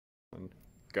And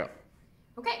go.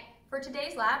 Okay, for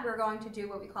today's lab, we're going to do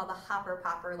what we call the hopper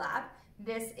popper lab.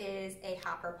 This is a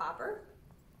hopper popper.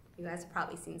 You guys have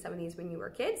probably seen some of these when you were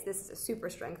kids. This is a super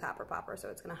strength hopper popper, so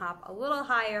it's gonna hop a little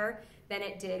higher than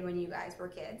it did when you guys were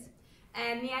kids.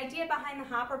 And the idea behind the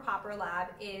hopper popper lab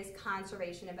is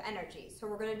conservation of energy. So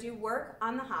we're gonna do work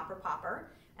on the hopper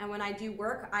popper, and when I do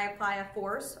work, I apply a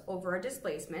force over a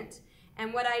displacement.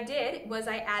 And what I did was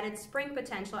I added spring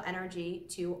potential energy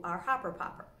to our hopper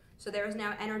popper. So there is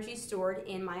now energy stored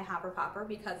in my hopper popper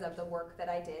because of the work that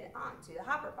I did onto the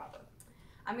hopper popper.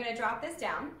 I'm going to drop this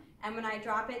down, and when I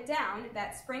drop it down,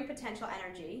 that spring potential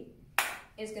energy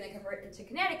is going to convert into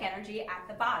kinetic energy at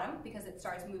the bottom because it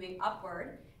starts moving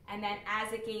upward. And then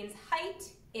as it gains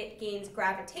height, it gains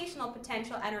gravitational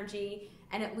potential energy,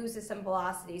 and it loses some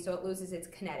velocity, so it loses its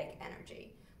kinetic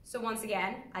energy. So once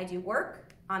again, I do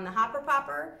work on the hopper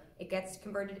popper. It gets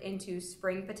converted into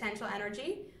spring potential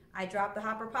energy. I drop the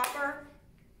hopper popper,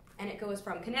 and it goes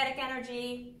from kinetic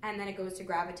energy, and then it goes to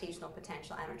gravitational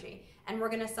potential energy. And we're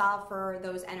gonna solve for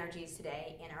those energies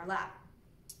today in our lab.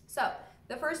 So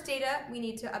the first data we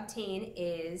need to obtain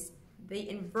is the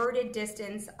inverted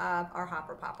distance of our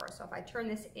hopper popper. So if I turn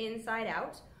this inside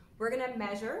out, we're gonna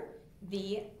measure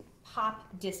the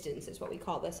pop distance is what we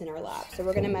call this in our lab. So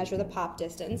we're gonna measure the pop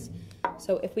distance.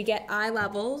 So if we get eye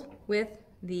level with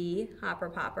the hopper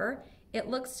popper, it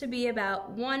looks to be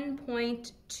about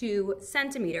 1.2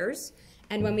 centimeters.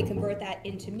 And when we convert that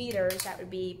into meters, that would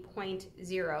be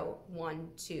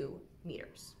 0.012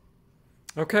 meters.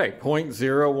 Okay,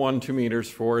 0.012 meters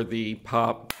for the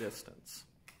pop distance.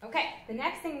 Okay, the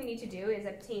next thing we need to do is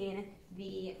obtain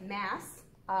the mass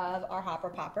of our hopper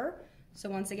popper. So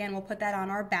once again, we'll put that on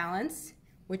our balance,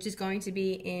 which is going to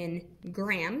be in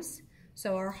grams.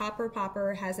 So our hopper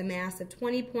popper has a mass of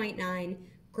 20.9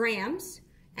 grams.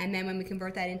 And then when we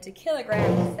convert that into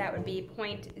kilograms, that would be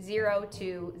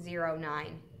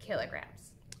 0.0209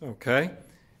 kilograms. Okay.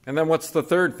 And then what's the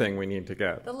third thing we need to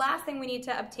get? The last thing we need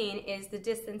to obtain is the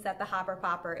distance that the hopper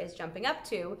popper is jumping up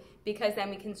to, because then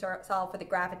we can solve for the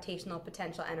gravitational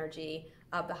potential energy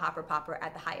of the hopper popper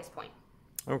at the highest point.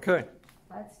 Okay.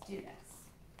 Let's do this.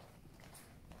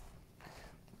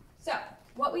 So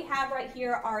what we have right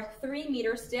here are 3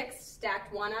 meter sticks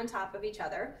stacked one on top of each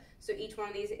other. So each one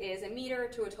of these is a meter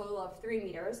to a total of 3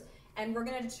 meters. And we're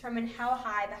going to determine how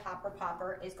high the hopper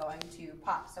popper is going to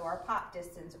pop. So our pop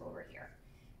distance over here.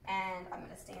 And I'm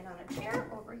going to stand on a chair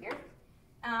over here.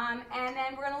 And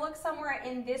then we're going to look somewhere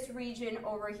in this region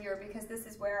over here because this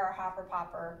is where our hopper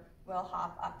popper will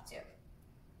hop up to.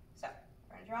 So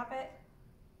we're going to drop it.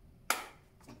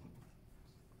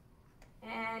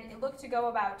 And it looked to go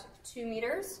about 2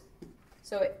 meters.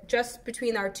 So just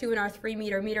between our 2 and our 3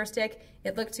 meter stick,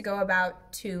 it looked to go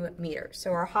about 2 meters.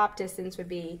 So our hop distance would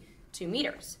be 2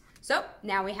 meters. So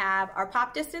now we have our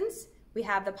pop distance, we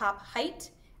have the pop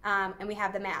height, and we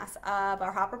have the mass of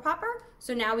our hopper popper.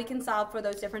 So now we can solve for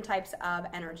those different types of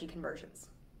energy conversions.